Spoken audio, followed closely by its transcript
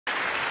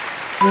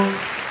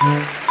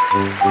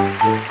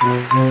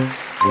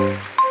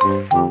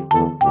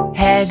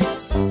Head,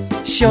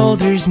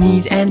 shoulders,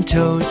 knees and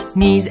toes,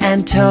 knees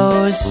and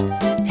toes.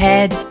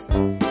 Head,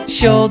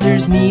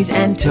 shoulders, knees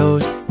and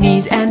toes,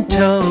 knees and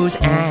toes.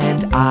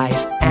 And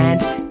eyes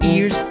and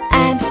ears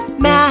and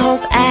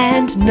mouth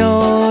and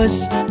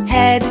nose.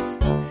 Head,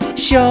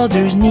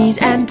 shoulders, knees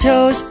and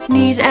toes,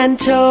 knees and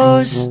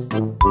toes.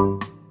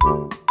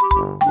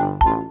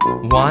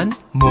 One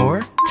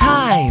more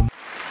time.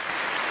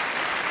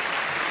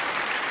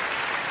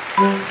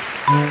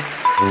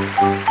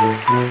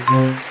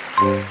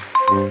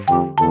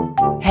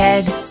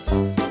 Head,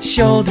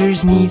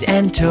 shoulders, knees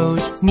and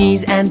toes,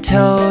 knees and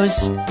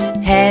toes.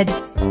 Head,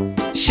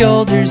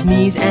 shoulders,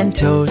 knees and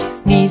toes,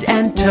 knees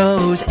and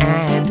toes.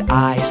 And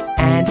eyes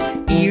and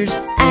ears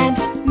and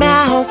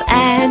mouth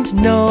and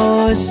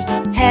nose.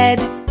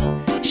 Head,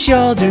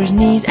 shoulders,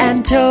 knees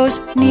and toes,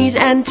 knees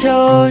and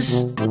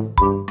toes.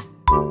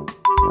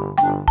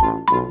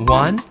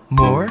 One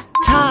more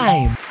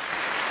time.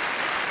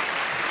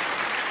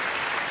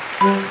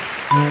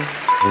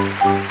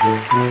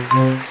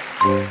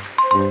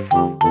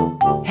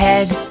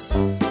 Head,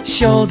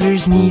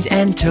 shoulders, knees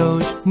and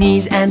toes,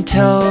 knees and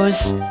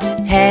toes.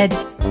 Head,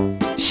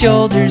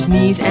 shoulders,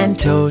 knees and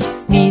toes,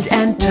 knees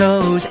and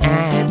toes.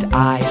 And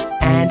eyes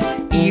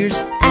and ears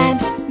and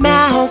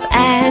mouth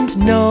and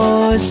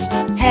nose.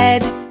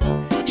 Head,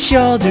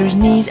 shoulders,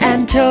 knees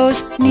and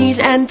toes, knees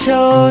and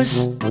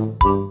toes.